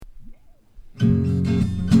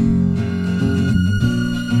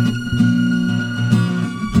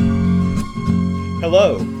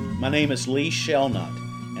Hello, my name is Lee Shelnut,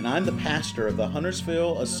 and I'm the pastor of the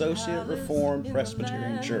Huntersville Associate Reformed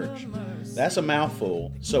Presbyterian Church. That's a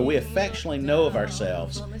mouthful, so we affectionately know of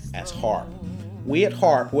ourselves as HARP. We at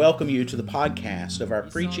HARP welcome you to the podcast of our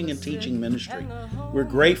preaching and teaching ministry. We're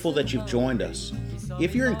grateful that you've joined us.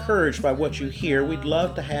 If you're encouraged by what you hear, we'd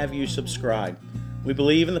love to have you subscribe. We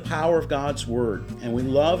believe in the power of God's Word, and we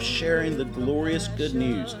love sharing the glorious good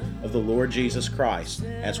news of the Lord Jesus Christ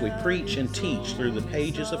as we preach and teach through the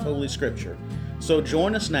pages of Holy Scripture. So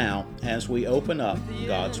join us now as we open up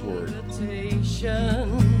God's Word.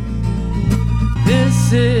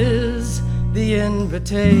 This is the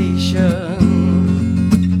invitation.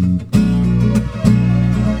 Amen.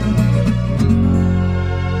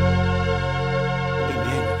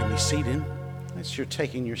 You can be seated as you're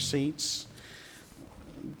taking your seats.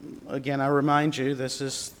 Again, I remind you, this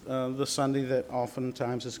is the Sunday that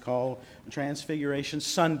oftentimes is called Transfiguration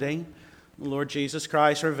Sunday. The Lord Jesus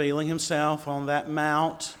Christ revealing himself on that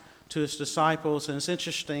mount to his disciples. And it's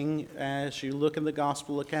interesting as you look in the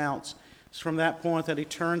gospel accounts, it's from that point that he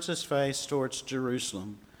turns his face towards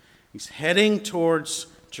Jerusalem. He's heading towards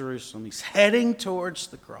Jerusalem. He's heading towards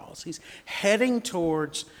the cross. He's heading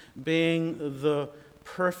towards being the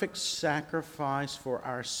perfect sacrifice for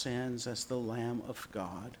our sins as the Lamb of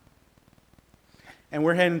God. And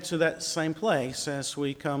we're heading to that same place as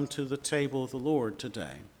we come to the table of the Lord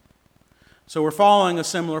today. So we're following a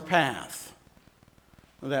similar path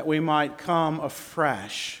that we might come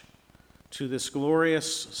afresh to this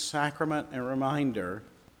glorious sacrament and reminder,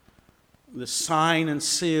 the sign and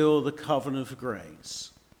seal, the covenant of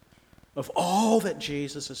grace, of all that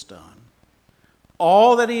Jesus has done,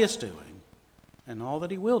 all that he is doing, and all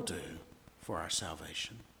that he will do for our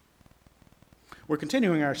salvation. We're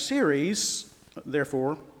continuing our series,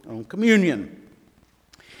 therefore, on communion.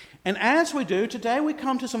 And as we do, today we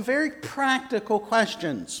come to some very practical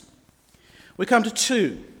questions. We come to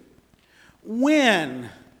two. When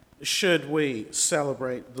should we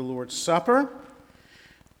celebrate the Lord's Supper?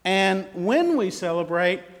 And when we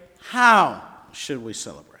celebrate, how should we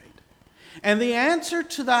celebrate? And the answer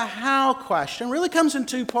to the how question really comes in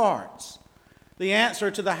two parts. The answer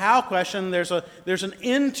to the how question, there's an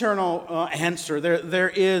internal answer. There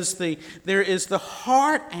is the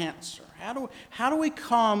heart answer. How do we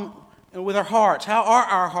come with our hearts? How are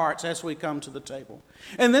our hearts as we come to the table?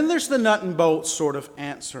 And then there's the nut and bolt sort of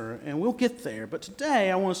answer, and we'll get there. But today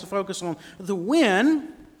I want us to focus on the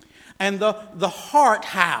when and the heart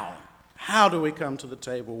how. How do we come to the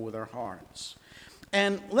table with our hearts?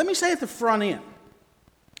 And let me say at the front end,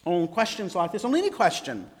 on questions like this, on any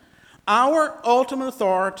question, our ultimate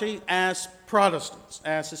authority as Protestants,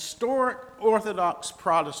 as historic Orthodox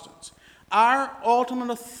Protestants, our ultimate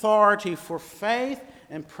authority for faith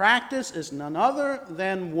and practice is none other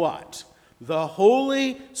than what? The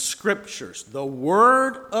Holy Scriptures, the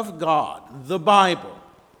Word of God, the Bible.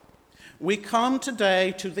 We come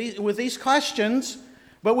today with these questions,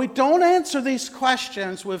 but we don't answer these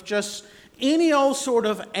questions with just any old sort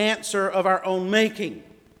of answer of our own making.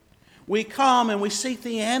 We come and we seek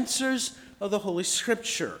the answers of the Holy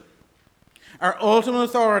Scripture. Our ultimate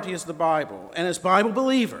authority is the Bible. And as Bible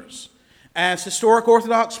believers, as historic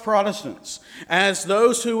Orthodox Protestants, as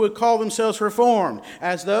those who would call themselves Reformed,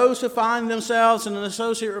 as those who find themselves in an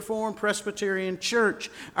Associate Reformed Presbyterian Church,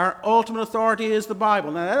 our ultimate authority is the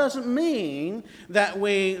Bible. Now, that doesn't mean that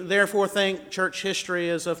we therefore think church history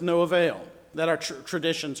is of no avail, that our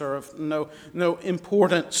traditions are of no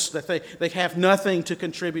importance, that they have nothing to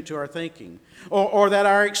contribute to our thinking, or that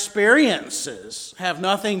our experiences have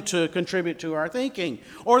nothing to contribute to our thinking,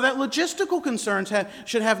 or that logistical concerns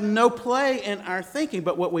should have no play in our thinking.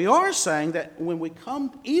 But what we are saying, that when we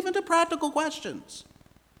come even to practical questions,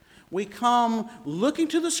 we come looking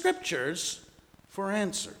to the Scriptures for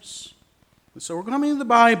answers. And so we're coming to the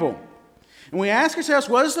Bible. And we ask ourselves,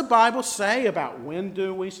 what does the Bible say about when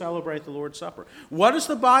do we celebrate the Lord's Supper? What does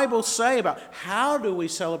the Bible say about how do we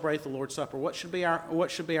celebrate the Lord's Supper? What should be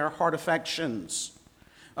our heart affections?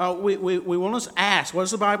 We want to ask, what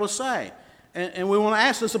does the Bible say? And we want to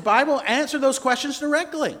ask, does the Bible answer those questions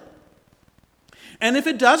directly? And if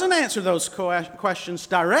it doesn't answer those questions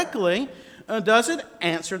directly, does it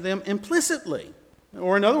answer them implicitly?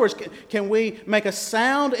 Or in other words, can we make a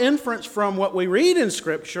sound inference from what we read in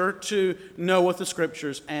Scripture to know what the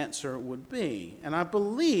Scripture's answer would be? And I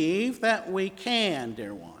believe that we can,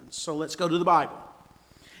 dear ones. So let's go to the Bible.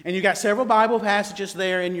 And you've got several Bible passages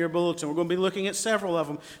there in your bulletin. We're going to be looking at several of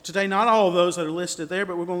them today. Not all of those that are listed there,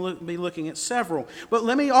 but we're going to be looking at several. But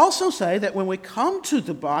let me also say that when we come to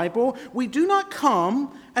the Bible, we do not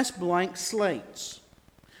come as blank slates.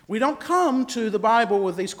 We don't come to the Bible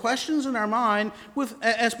with these questions in our mind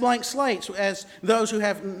as blank slates, as those who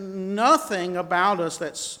have nothing about us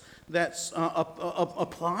that's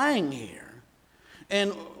applying here.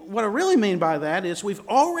 And what I really mean by that is we've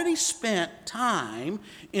already spent time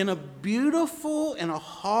in a beautiful, in a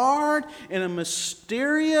hard, in a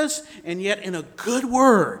mysterious, and yet in a good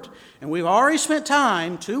word. And we've already spent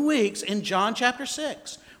time, 2 weeks, in John chapter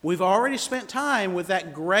 6. We've already spent time with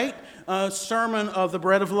that great sermon of the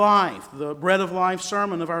bread of life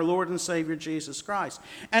sermon of our Lord and Savior Jesus Christ.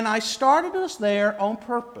 And I started us there on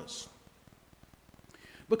purpose,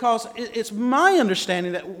 because it's my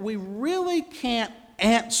understanding that we really can't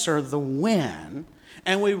answer the when,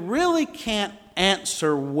 and we really can't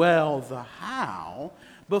answer well the how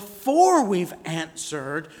before we've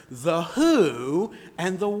answered the who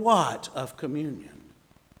and the what of communion.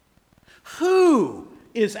 Who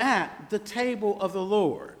is at the table of the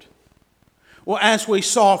Lord? Well, as we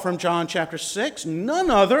saw from John chapter 6,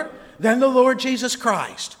 none other than the Lord Jesus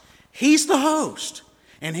Christ. He's the host,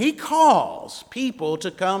 and he calls people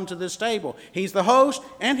to come to this table. He's the host,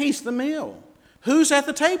 and he's the meal. Who's at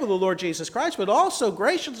the table? The Lord Jesus Christ, but also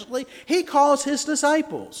graciously, he calls his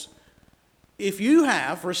disciples. If you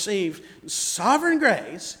have received sovereign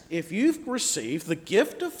grace, if you've received the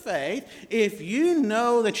gift of faith, if you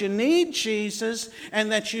know that you need Jesus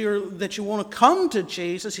and that you want to come to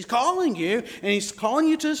Jesus, he's calling you, and he's calling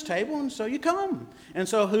you to his table, and so you come. And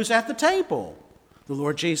so who's at the table? The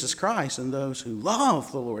Lord Jesus Christ, and those who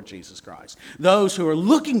love the Lord Jesus Christ. Those who are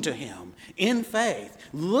looking to him in faith,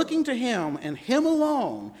 looking to him and him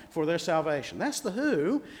alone for their salvation. That's the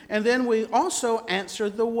who. And then we also answer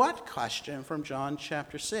the what question from John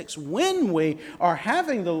chapter 6. When we are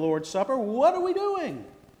having the Lord's Supper, what are we doing?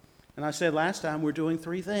 And I said last time we're doing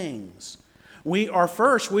 3 things. We are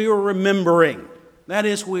remembering. That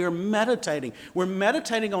is, we are meditating. We're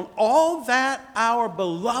meditating on all that our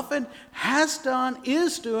beloved has done,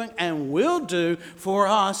 is doing, and will do for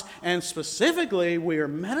us. And specifically, we are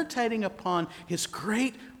meditating upon his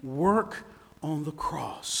great work on the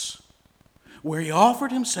cross, where he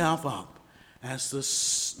offered himself up as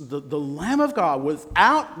the Lamb of God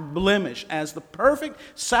without blemish, as the perfect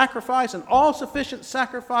sacrifice and all-sufficient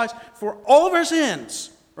sacrifice for all of our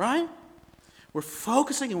sins, right? We're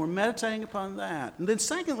focusing and we're meditating upon that. And then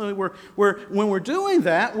secondly, when we're doing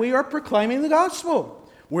that, we are proclaiming the gospel.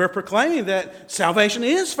 We're proclaiming that salvation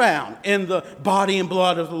is found in the body and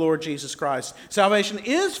blood of the Lord Jesus Christ. Salvation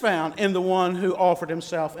is found in the one who offered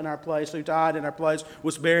himself in our place, who died in our place,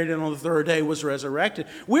 was buried, and on the 3rd day was resurrected.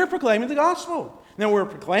 We're proclaiming the gospel. Now, we're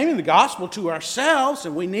proclaiming the gospel to ourselves,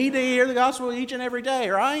 and we need to hear the gospel each and every day,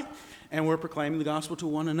 right? And we're proclaiming the gospel to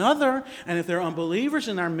one another. And if there are unbelievers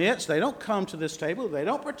in our midst, they don't come to this table, they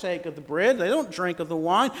don't partake of the bread, they don't drink of the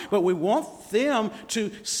wine, but we want them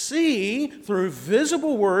to see, through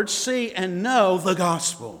visible words, see and know the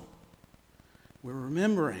gospel. We're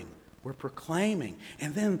remembering, we're proclaiming.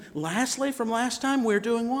 And then lastly, from last time, we're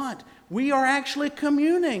doing what? We are actually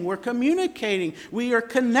communing. We're communicating. We are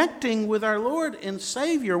connecting with our Lord and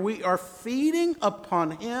Savior. We are feeding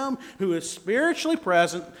upon him who is spiritually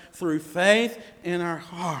present through faith in our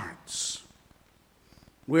hearts.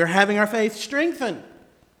 We are having our faith strengthened.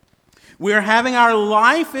 We are having our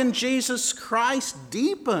life in Jesus Christ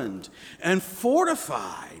deepened and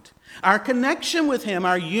fortified. Our connection with him,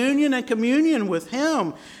 our union and communion with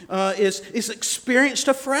him is experienced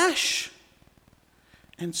afresh.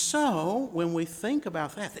 And so, when we think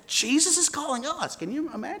about that Jesus is calling us, can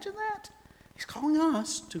you imagine that? He's calling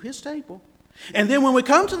us to his table. And then when we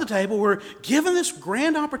come to the table, we're given this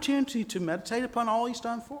grand opportunity to meditate upon all he's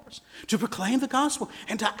done for us, to proclaim the gospel,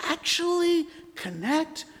 and to actually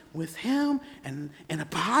connect with him and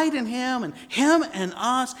abide in him and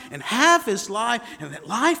us, and have his life, and that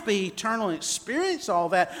life be eternal, and experience all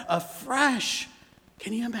that afresh.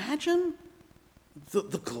 Can you imagine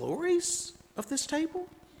the glories of this table?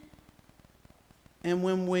 And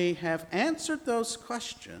when we have answered those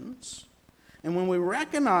questions, and when we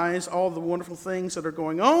recognize all the wonderful things that are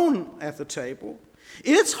going on at the table,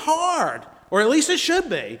 it's hard, or at least it should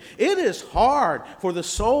be, it is hard for the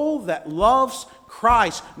soul that loves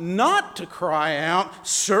Christ not to cry out,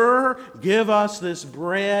 "Sir, give us this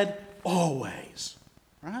bread always."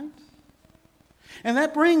 Right? And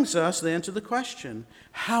that brings us then to the question,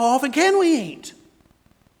 how often can we eat?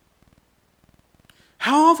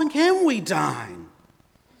 How often can we dine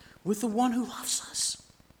with the one who loves us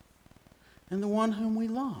and the one whom we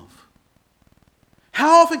love?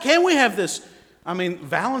 How often can we have this,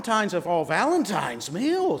 Valentine's of all Valentine's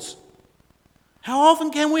meals? How often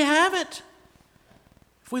can we have it?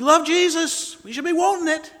 If we love Jesus, we should be wanting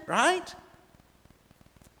it, right?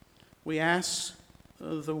 we ask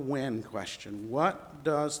the when question. What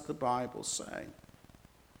does the Bible say?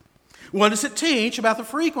 What does it teach about the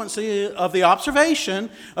frequency of the observation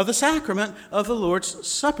of the sacrament of the Lord's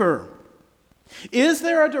Supper? Is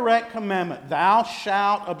there a direct commandment? Thou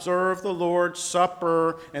shalt observe the Lord's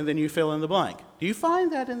Supper, and then you fill in the blank. Do you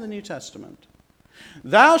find that in the New Testament?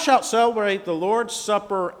 Thou shalt celebrate the Lord's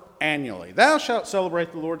Supper annually. Thou shalt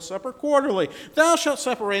celebrate the Lord's Supper quarterly. Thou shalt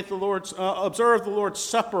observe the Lord's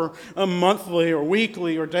Supper monthly or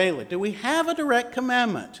weekly or daily. Do we have a direct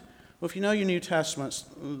commandment? Well, if you know your New Testaments,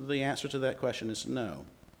 the answer to that question is no.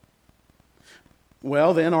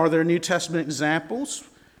 Well, then, are there New Testament examples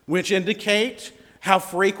which indicate how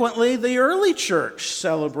frequently the early church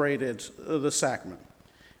celebrated the sacrament?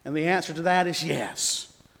 And the answer to that is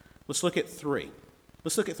yes. Let's look at three.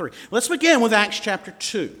 Let's begin with Acts chapter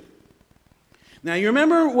 2. Now, you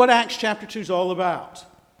remember what Acts chapter 2 is all about.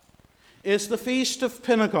 It's the Feast of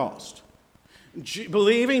Pentecost.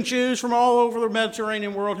 Believing Jews from all over the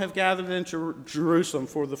Mediterranean world have gathered into Jerusalem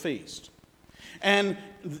for the feast. And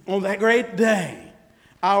on that great day,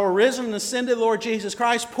 our risen and ascended Lord Jesus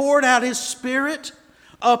Christ poured out his Spirit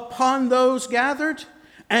upon those gathered,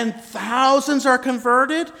 and thousands are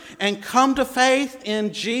converted and come to faith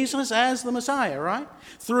in Jesus as the Messiah, right?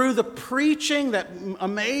 Through the preaching, that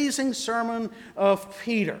amazing sermon of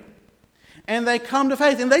Peter. And they come to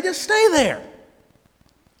faith, and they just stay there.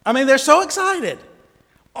 I mean, they're so excited.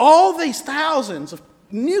 All these thousands of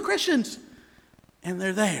new Christians, and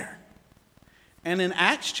they're there. And in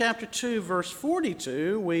Acts chapter 2, verse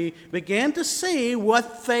 42, we begin to see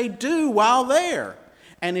what they do while there.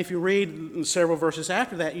 And if you read several verses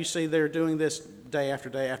after that, you see they're doing this day after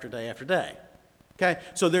day after day after day. Okay?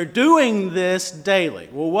 So they're doing this daily.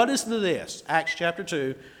 Well, what is this? Acts chapter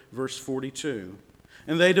 2, verse 42.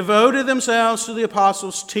 And they devoted themselves to the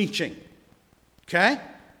apostles' teaching. Okay?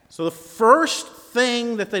 So the first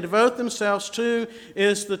thing that they devote themselves to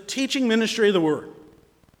is the teaching ministry of the Word.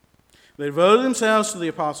 They devoted themselves to the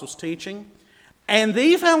apostles' teaching and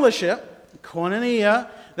the fellowship, koinonia,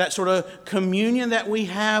 that sort of communion that we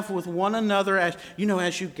have with one another as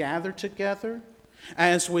you gather together,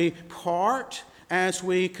 as we part, as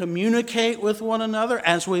we communicate with one another,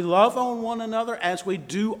 as we love on one another, as we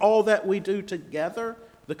do all that we do together,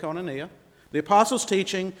 the koinonia, the apostles'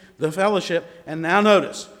 teaching, the fellowship, and now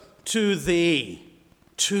notice, to the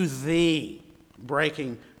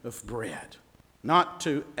breaking of bread. Not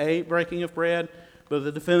to a breaking of bread, but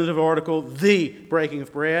the definitive article, the breaking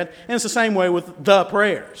of bread. And it's the same way with the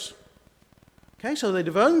prayers. Okay, so they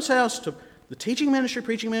devote themselves to the teaching ministry,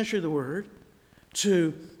 preaching ministry of the Word,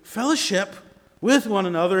 to fellowship with one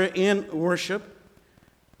another in worship,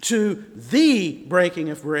 to the breaking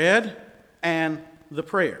of bread, and the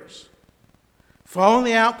prayers. Following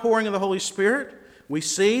the outpouring of the Holy Spirit, we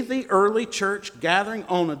see the early church gathering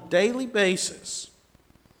on a daily basis.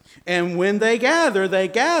 And when they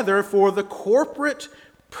gather for the corporate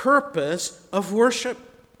purpose of worship.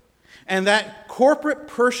 And that corporate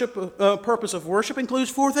purpose of worship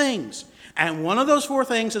includes four things. And one of those four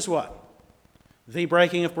things is what? The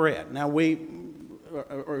breaking of bread. Now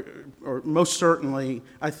or most certainly,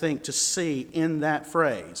 I think, to see in that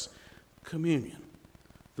phrase, communion,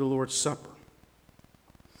 the Lord's Supper.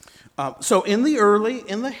 So in the early,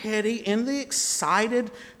 in the heady, in the excited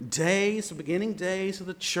days, the beginning days of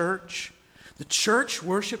the church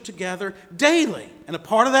worshiped together daily. And a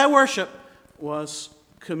part of that worship was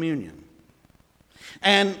communion.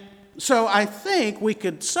 And so I think we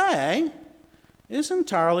could say it's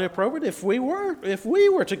entirely appropriate if we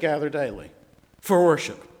were to gather daily for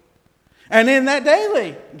worship. And in that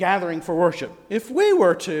daily gathering for worship, if we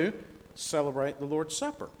were to celebrate the Lord's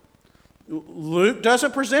Supper. Luke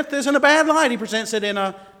doesn't present this in a bad light. He presents it in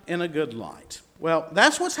a good light. Well,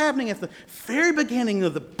 that's what's happening at the very beginning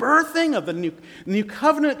of the birthing of the new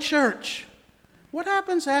covenant church. What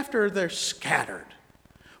happens after they're scattered?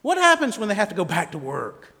 What happens when they have to go back to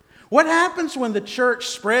work? What happens when the church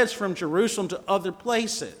spreads from Jerusalem to other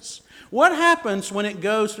places? What happens when it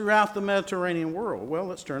goes throughout the Mediterranean world? Well,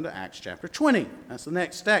 let's turn to Acts chapter 20. That's the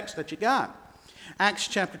next text that you got. Acts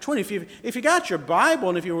chapter 20. If you got your Bible,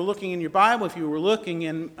 and if you were looking in your Bible, if you were looking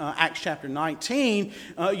in Acts chapter 19,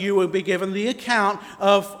 you would be given the account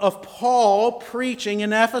of Paul preaching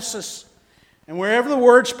in Ephesus. And wherever the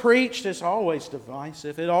word's preached, it's always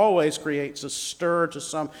divisive. It always creates a stir to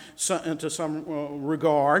some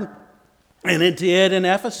regard. And it did in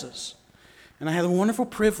Ephesus. And I had the wonderful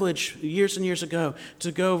privilege years and years ago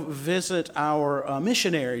to go visit our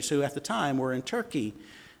missionaries who at the time were in Turkey.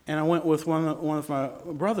 And I went with one of my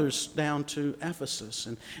brothers down to Ephesus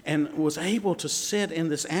and was able to sit in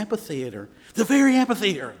this amphitheater, the very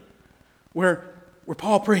amphitheater where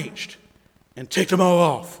Paul preached and ticked them all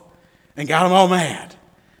off and got them all mad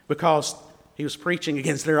because he was preaching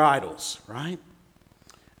against their idols, right?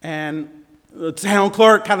 And the town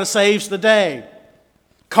clerk kind of saves the day,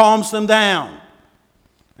 calms them down.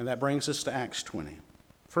 And that brings us to Acts 20.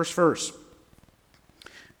 First verse.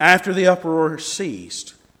 After the uproar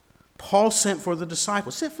ceased, Paul sent for the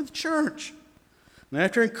disciples, sent for the church. And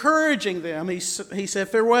after encouraging them, he said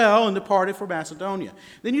farewell and departed for Macedonia.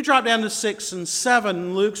 Then you drop down to 6 and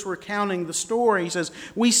 7. Luke's recounting the story. He says,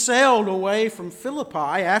 we sailed away from Philippi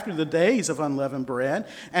after the days of unleavened bread,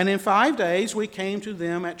 and in 5 days we came to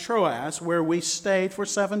them at Troas, where we stayed for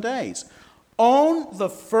 7 days. On the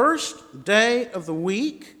first day of the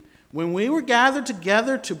week, when we were gathered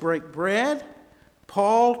together to break bread,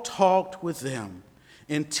 Paul talked with them,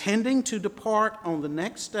 intending to depart on the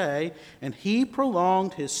next day, and he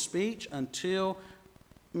prolonged his speech until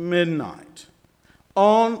midnight.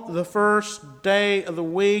 On the first day of the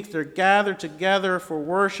week, they're gathered together for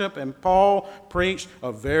worship, and Paul preached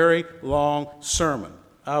a very long sermon.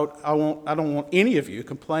 I don't want any of you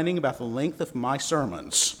complaining about the length of my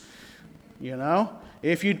sermons. You know?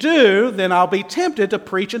 If you do, then I'll be tempted to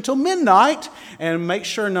preach until midnight and make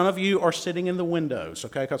sure none of you are sitting in the windows,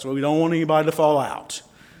 okay? Because we don't want anybody to fall out.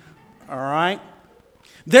 All right?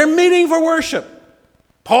 They're meeting for worship.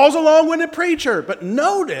 Paul's a long-winded preacher. But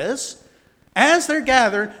notice, as they're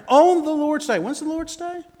gathered on the Lord's Day. When's the Lord's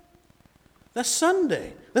Day? That's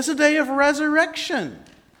Sunday. That's the day of resurrection.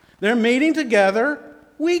 They're meeting together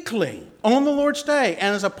weekly on the Lord's Day.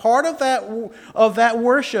 And as a part of that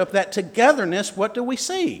worship, that togetherness, what do we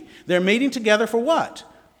see? They're meeting together for what?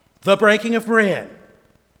 The breaking of bread.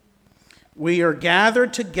 We are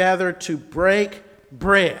gathered together to break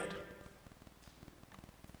bread.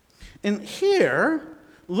 And here,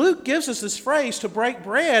 Luke gives us this phrase, to break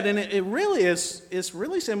bread, and it really is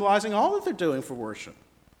really symbolizing all that they're doing for worship.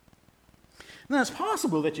 Now, it's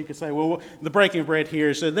possible that you could say, well, the breaking of bread here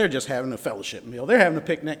is that they're just having a fellowship meal. They're having a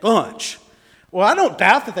picnic lunch. Well, I don't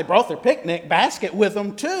doubt that they brought their picnic basket with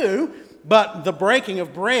them too, but the breaking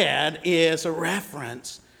of bread is a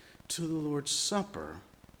reference to the Lord's Supper,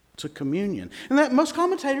 to communion. And that most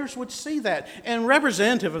commentators would see that. And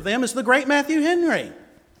representative of them is the great Matthew Henry.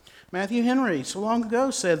 Matthew Henry, so long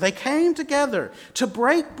ago, said, they came together to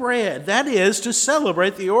break bread, that is, to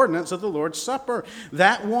celebrate the ordinance of the Lord's Supper,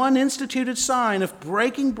 that one instituted sign of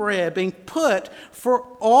breaking bread being put for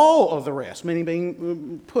all of the rest, meaning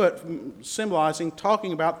being put, symbolizing,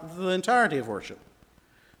 talking about the entirety of worship.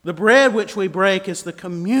 The bread which we break is the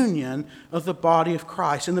communion of the body of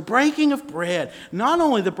Christ. And the breaking of bread, not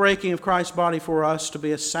only the breaking of Christ's body for us to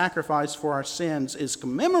be a sacrifice for our sins is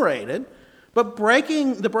commemorated, but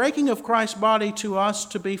the breaking of Christ's body to us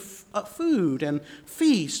to be food and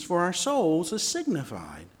feast for our souls is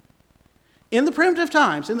signified. In the primitive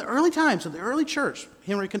times, in the early times of the early church,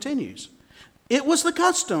 Henry continues, it was the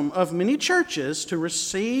custom of many churches to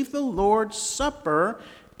receive the Lord's Supper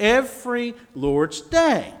every Lord's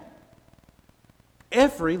Day.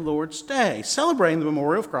 Every Lord's Day, celebrating the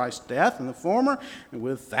memorial of Christ's death in the former and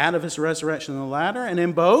with that of his resurrection in the latter, and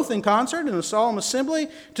in both in concert in the solemn assembly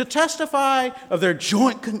to testify of their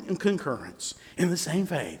joint concurrence in the same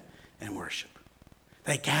faith and worship.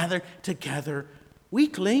 They gather together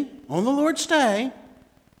weekly on the Lord's Day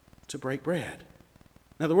to break bread.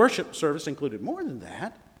 Now, the worship service included more than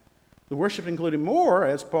that. The worship included more,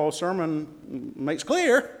 as Paul's sermon makes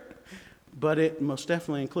clear, but it most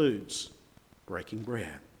definitely includes breaking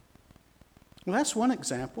bread. Well, that's one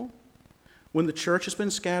example. When the church has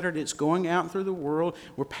been scattered, it's going out through the world.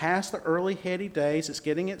 We're past the early heady days. It's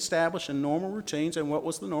getting established in normal routines. And what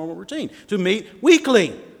was the normal routine? To meet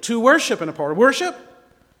weekly, to worship. And a part of worship,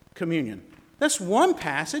 communion. That's one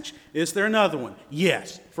passage. Is there another one?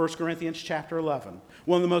 Yes, 1 Corinthians chapter 11.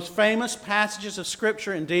 One of the most famous passages of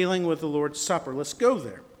Scripture in dealing with the Lord's Supper. Let's go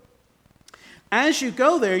there. As you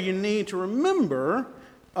go there, you need to remember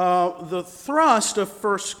the thrust of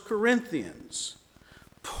 1 Corinthians.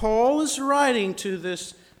 Paul is writing to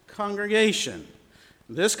this congregation.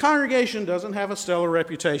 This congregation doesn't have a stellar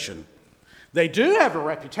reputation. They do have a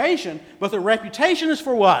reputation, but the reputation is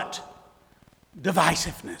for what?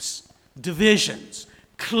 Divisiveness, divisions,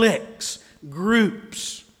 cliques,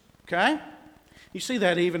 groups. Okay? You see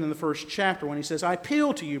that even in the first chapter when he says, I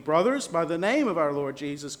appeal to you, brothers, by the name of our Lord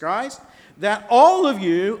Jesus Christ, that all of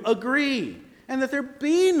you agree, and that there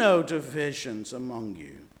be no divisions among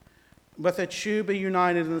you, but that you be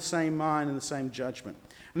united in the same mind and the same judgment.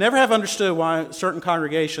 I never have understood why certain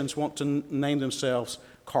congregations want to name themselves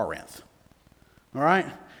Corinth. All right?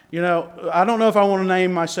 You know, I don't know if I want to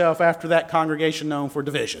name myself after that congregation known for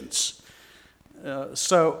divisions.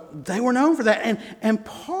 So they were known for that. And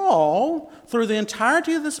Paul, through the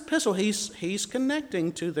entirety of this epistle, he's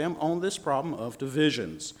connecting to them on this problem of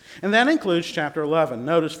divisions. And that includes chapter 11.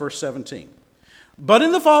 Notice verse 17. But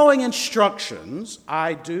in the following instructions,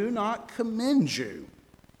 I do not commend you.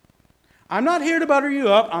 I'm not here to butter you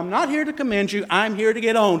up. I'm not here to commend you. I'm here to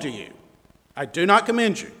get on to you. I do not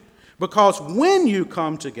commend you. Because when you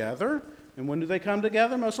come together, and when do they come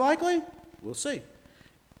together most likely? We'll see.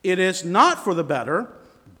 It is not for the better,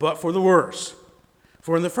 but for the worse.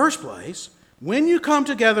 For in the first place, when you come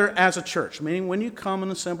together as a church, meaning when you come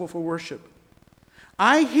and assemble for worship,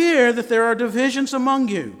 I hear that there are divisions among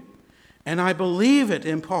you, and I believe it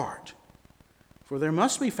in part. For there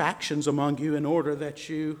must be factions among you in order that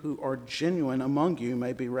you who are genuine among you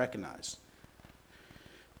may be recognized.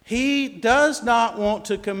 He does not want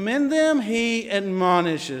to commend them, he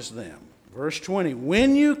admonishes them. Verse 20,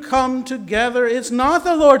 when you come together, it's not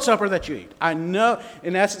the Lord's Supper that you eat. I know,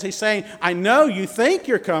 in essence, he's saying, I know you think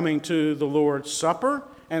you're coming to the Lord's Supper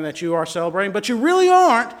and that you are celebrating, but you really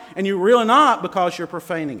aren't, and you're really not because you're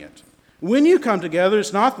profaning it. When you come together,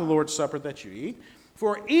 it's not the Lord's Supper that you eat.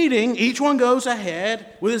 For eating, each one goes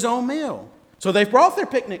ahead with his own meal. So they've brought their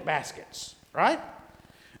picnic baskets, right?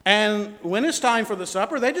 And when it's time for the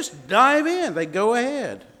supper, they just dive in. They go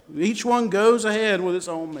ahead. Each one goes ahead with its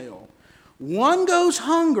own meal. One goes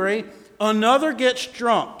hungry, another gets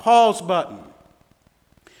drunk. Pause button.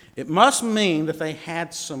 It must mean that they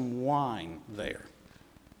had some wine there.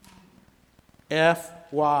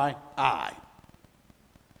 FYI.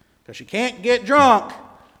 Because you can't get drunk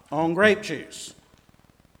on grape juice.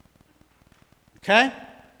 Okay?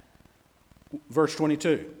 Verse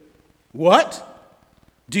 22. What?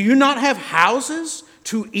 Do you not have houses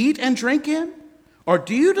to eat and drink in? Or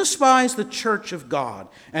do you despise the church of God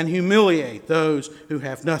and humiliate those who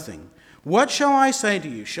have nothing? What shall I say to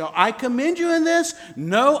you? Shall I commend you in this?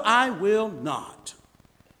 No, I will not.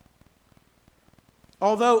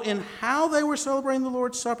 Although in how they were celebrating the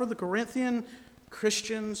Lord's Supper, the Corinthian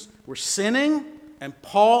Christians were sinning, and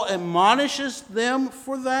Paul admonishes them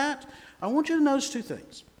for that, I want you to notice two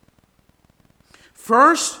things.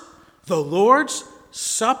 First, the Lord's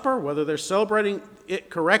Supper, whether they're celebrating it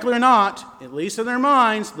correctly or not, at least in their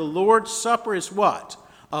minds, the Lord's Supper is what?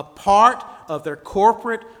 A part of their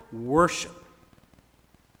corporate worship.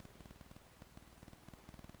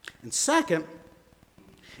 And second,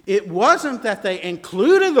 it wasn't that they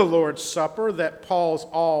included the Lord's Supper that Paul's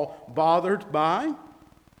all bothered by.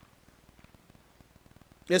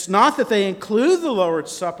 It's not that they include the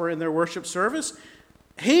Lord's Supper in their worship service.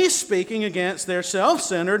 He's speaking against their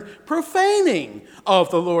self-centered profaning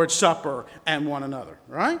of the Lord's Supper and one another,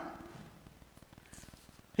 right?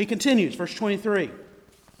 He continues, verse 23.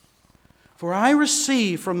 For I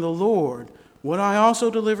received from the Lord what I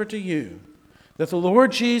also delivered to you, that the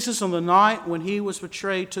Lord Jesus on the night when he was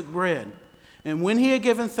betrayed took bread, and when he had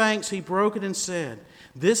given thanks, he broke it and said,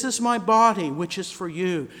 this is my body, which is for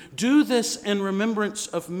you. Do this in remembrance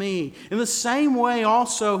of me. In the same way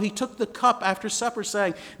also, he took the cup after supper,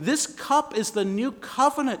 saying, this cup is the new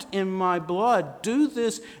covenant in my blood. Do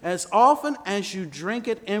this as often as you drink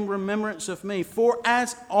it in remembrance of me. For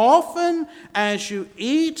as often as you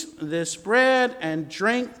eat this bread and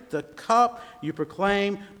drink the cup, you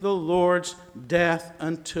proclaim the Lord's death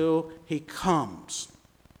until he comes.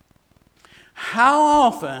 How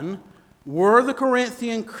often were the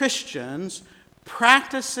Corinthian Christians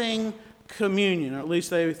practicing communion? Or at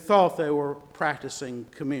least they thought they were practicing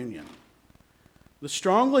communion. The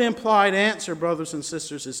strongly implied answer, brothers and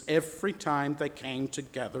sisters, is every time they came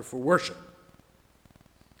together for worship.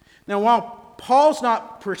 Now, while Paul's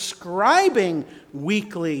not prescribing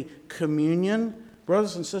weekly communion,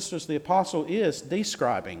 brothers and sisters, the apostle is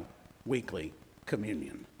describing weekly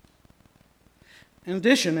communion. In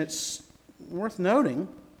addition, it's worth noting,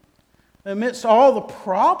 amidst all the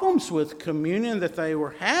problems with communion that they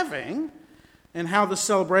were having, and how the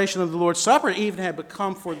celebration of the Lord's Supper even had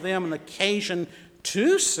become for them an occasion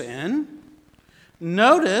to sin,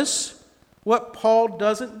 notice what Paul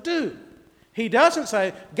doesn't do. He doesn't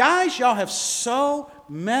say, guys, y'all have so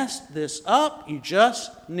messed this up, you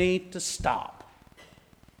just need to stop.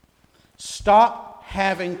 Stop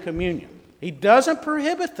having communion. He doesn't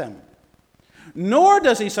prohibit them. Nor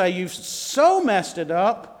does he say, you've so messed it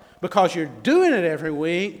up because you're doing it every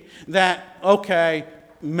week that, okay,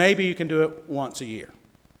 maybe you can do it once a year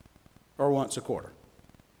or once a quarter.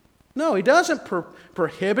 No, he doesn't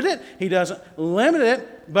prohibit it. He doesn't limit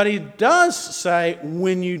it. But he does say,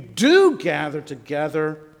 when you do gather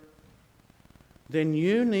together, then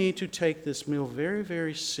you need to take this meal very,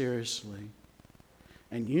 very seriously.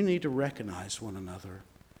 And you need to recognize one another.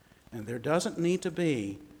 And there doesn't need to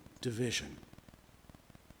be division.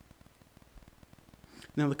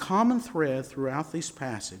 Now, the common thread throughout this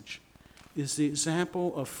passage is the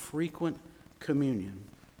example of frequent communion.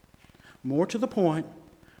 More to the point,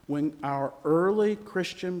 when our early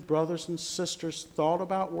Christian brothers and sisters thought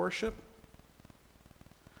about worship,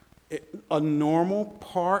 a normal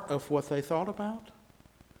part of what they thought about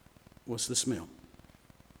was this meal.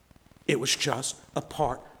 It was just a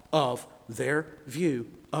part of their view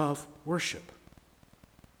of worship.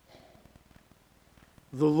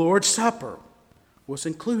 The Lord's Supper was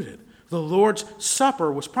included. The Lord's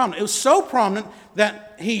Supper was prominent. It was so prominent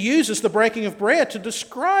that he uses the breaking of bread to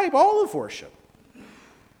describe all of worship.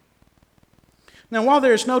 Now, while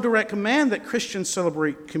there is no direct command that Christians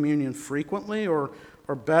celebrate communion frequently or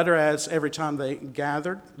better as every time they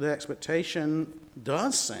gathered, the expectation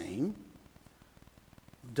does seem,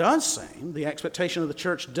 the expectation of the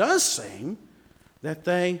church does seem that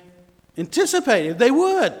they anticipated they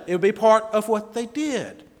would. It would be part of what they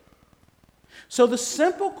did. So the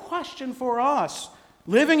simple question for us,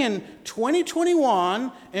 living in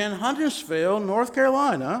 2021 in Huntersville, North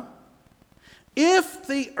Carolina, if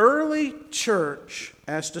the early church,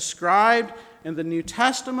 as described in the New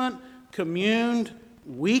Testament, communed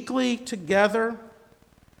weekly together,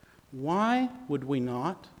 why would we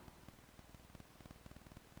not?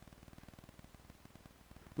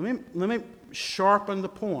 Let me sharpen the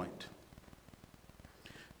point.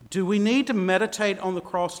 Do we need to meditate on the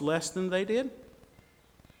cross less than they did?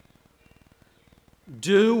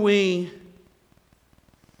 Do we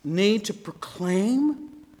need to proclaim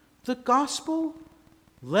the gospel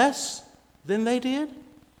less than they did?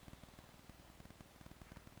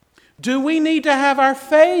 Do we need to have our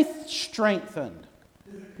faith strengthened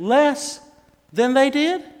less than they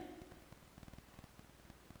did?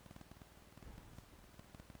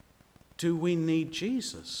 Do we need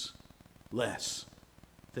Jesus less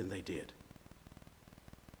than they did?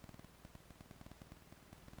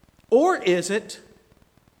 Or is it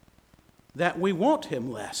that we want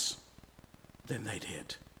him less than they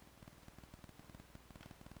did?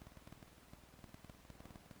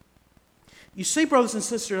 You see, brothers and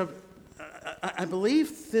sisters, I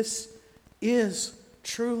believe this is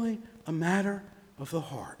truly a matter of the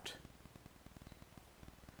heart.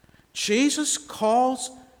 Jesus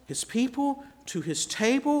calls his people to his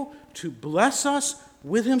table to bless us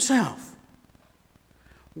with himself.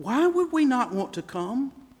 Why would we not want to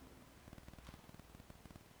come?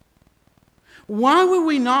 Why would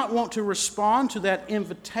we not want to respond to that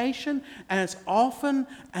invitation as often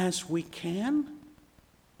as we can?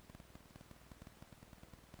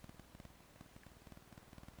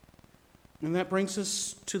 And that brings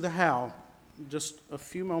us to the how. Just a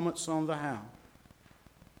few moments on the how.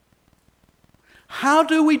 How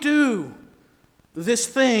do we do this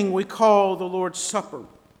thing we call the Lord's Supper?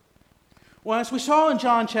 Well, as we saw in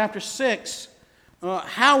John chapter 6,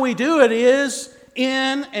 how we do it is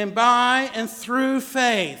in and by and through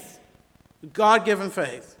faith. God-given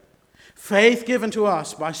faith. Faith given to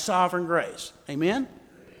us by sovereign grace. Amen?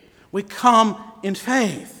 We come in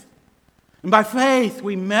faith. And by faith,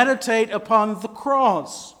 we meditate upon the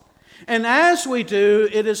cross. And as we do,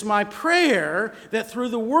 it is my prayer that through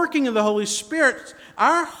the working of the Holy Spirit,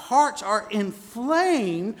 our hearts are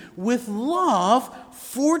inflamed with love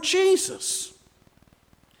for Jesus.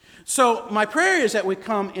 So my prayer is that we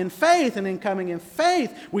come in faith, and in coming in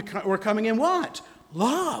faith, we're coming in what?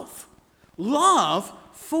 Love. Love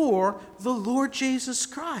for the Lord Jesus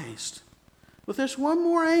Christ. But there's one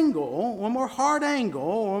more angle, one more hard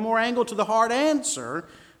angle to the hard answer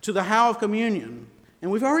to the how of communion. And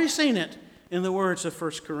we've already seen it in the words of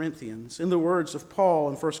 1 Corinthians, in the words of Paul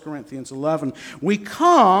in 1 Corinthians 11. We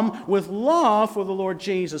come with love for the Lord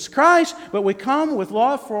Jesus Christ, but we come with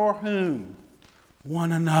love for whom?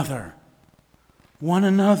 One another. One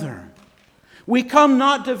another. We come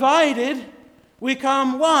not divided, we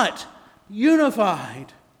come what?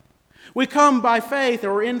 Unified. We come by faith,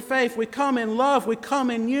 or in faith. We come in love. We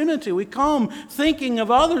come in unity. We come thinking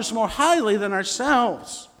of others more highly than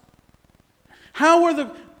ourselves. How were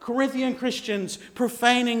the Corinthian Christians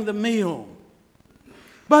profaning the meal?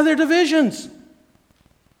 By their divisions,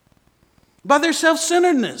 by their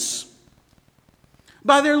self-centeredness,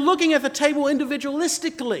 by their looking at the table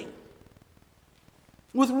individualistically,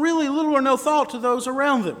 with really little or no thought to those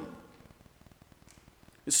around them.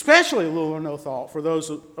 Especially little or no thought for those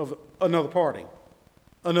of another party,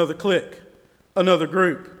 another clique, another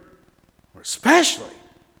group, or especially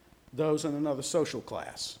those in another social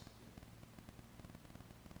class.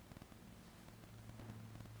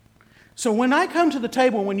 So when I come to the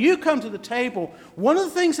table, when you come to the table, one of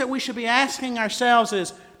the things that we should be asking ourselves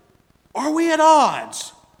is, Are we at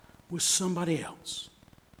odds with somebody else?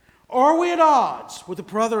 Are we at odds with a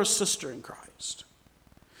brother or sister in Christ?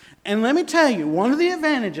 And let me tell you, one of the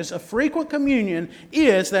advantages of frequent communion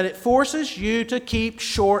is that it forces you to keep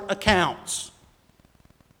short accounts.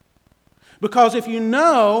 Because if you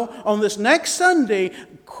know on this next Sunday,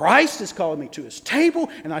 Christ has called me to his table,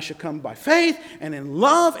 and I should come by faith and in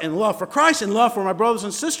love for Christ and love for my brothers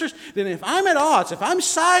and sisters, then if I'm at odds, if I'm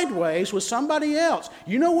sideways with somebody else,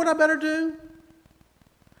 you know what I better do?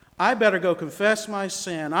 I better go confess my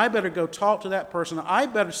sin. I better go talk to that person. I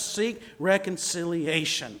better seek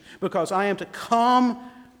reconciliation because I am to come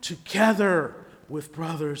together with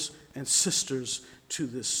brothers and sisters to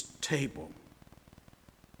this table.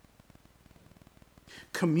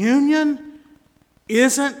 Communion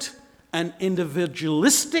isn't an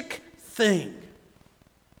individualistic thing.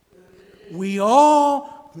 We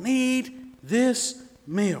all need this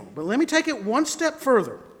meal. But let me take it one step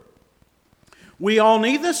further. We all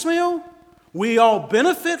need this meal. We all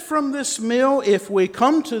benefit from this meal if we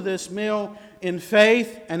come to this meal in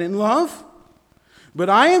faith and in love. But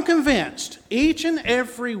I am convinced each and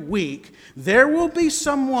every week there will be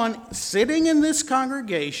someone sitting in this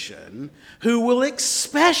congregation who will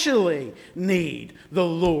especially need the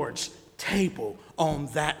Lord's table on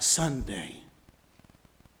that Sunday.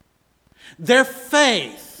 Their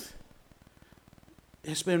faith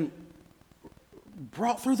has been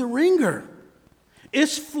brought through the ringer.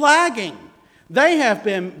 It's flagging. They have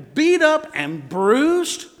been beat up and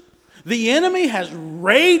bruised. The enemy has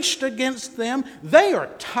raged against them. They are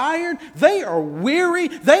tired. They are weary.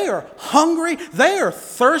 They are hungry. They are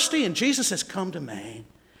thirsty. And Jesus has come to me.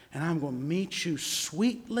 And I'm going to meet you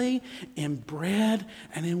sweetly in bread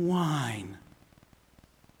and in wine.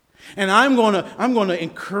 And I'm going to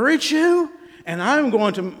encourage you. And I'm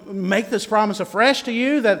going to make this promise afresh to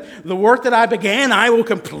you that the work that I began, I will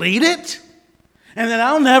complete it. And that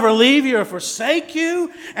I'll never leave you or forsake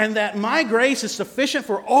you, and that my grace is sufficient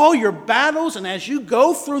for all your battles. And as you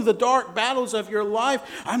go through the dark battles of your life,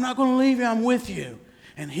 I'm not going to leave you, I'm with you.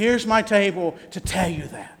 And here's my table to tell you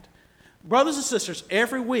that. Brothers and sisters,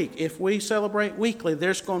 every week, if we celebrate weekly,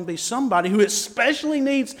 there's going to be somebody who especially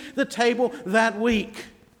needs the table that week.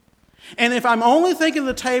 And if I'm only thinking of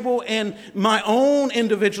the table in my own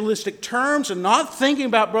individualistic terms and not thinking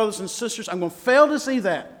about brothers and sisters, I'm going to fail to see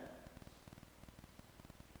that.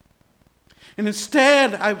 And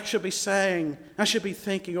instead, I should be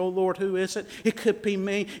thinking, oh Lord, who is it? It could be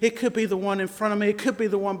me. It could be the one in front of me. It could be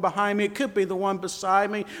the one behind me. It could be the one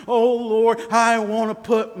beside me. Oh Lord, I want to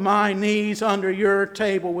put my knees under your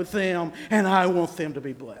table with them, and I want them to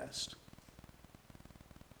be blessed.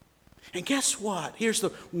 And guess what? Here's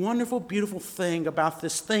the wonderful, beautiful thing about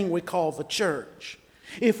this thing we call the church.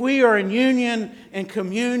 If we are in union and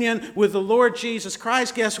communion with the Lord Jesus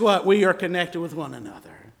Christ, guess what? We are connected with one another.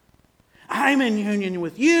 I'm in union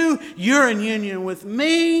with you, you're in union with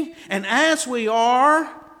me, and as we are,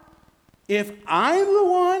 if I'm the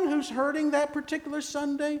one who's hurting that particular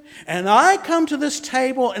Sunday, and I come to this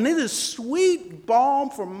table, and it is sweet balm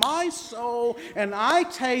for my soul, and I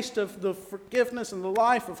taste of the forgiveness and the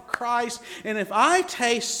life of Christ, and if I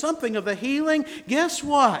taste something of the healing, guess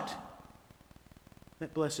what?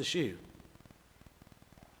 That blesses you.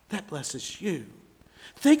 That blesses you.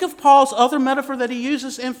 Think of Paul's other metaphor that he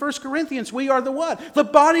uses in 1 Corinthians. We are the what? The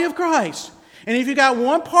body of Christ. And if you got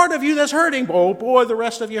one part of you that's hurting, oh boy, the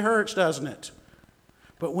rest of you hurts, doesn't it?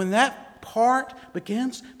 But when that part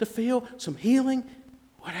begins to feel some healing,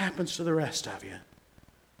 what happens to the rest of you?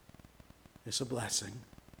 It's a blessing.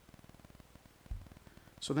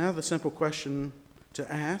 So now the simple question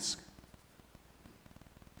to ask.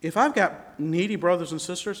 If I've got needy brothers and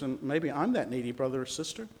sisters, and maybe I'm that needy brother or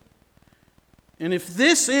sister, and if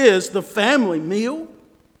this is the family meal,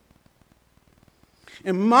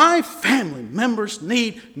 and my family members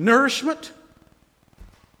need nourishment,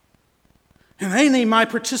 and they need my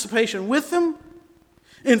participation with them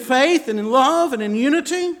in faith and in love and in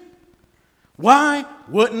unity, why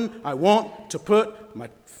wouldn't I want to put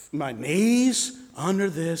my knees under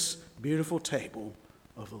this beautiful table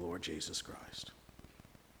of the Lord Jesus Christ?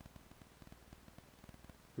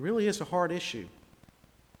 It really is a hard issue.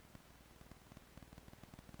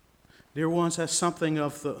 Dear ones, that's something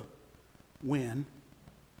of the when.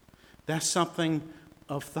 That's something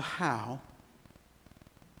of the how.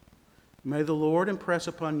 May the Lord impress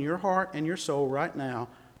upon your heart and your soul right now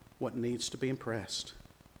what needs to be impressed.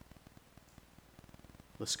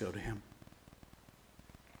 Let's go to Him.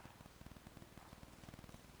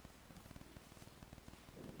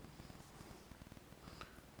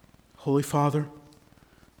 Holy Father,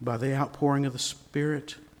 by the outpouring of the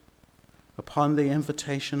Spirit, upon the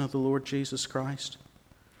invitation of the Lord Jesus Christ,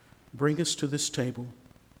 bring us to this table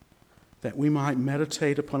that we might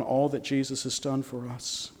meditate upon all that Jesus has done for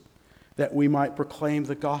us, that we might proclaim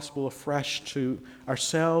the gospel afresh to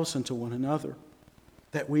ourselves and to one another,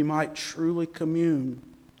 that we might truly commune,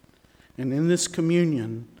 and in this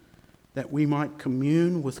communion, that we might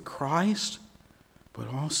commune with Christ, but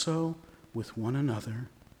also with one another.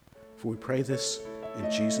 For we pray this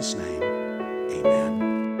in Jesus' name.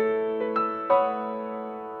 Amen.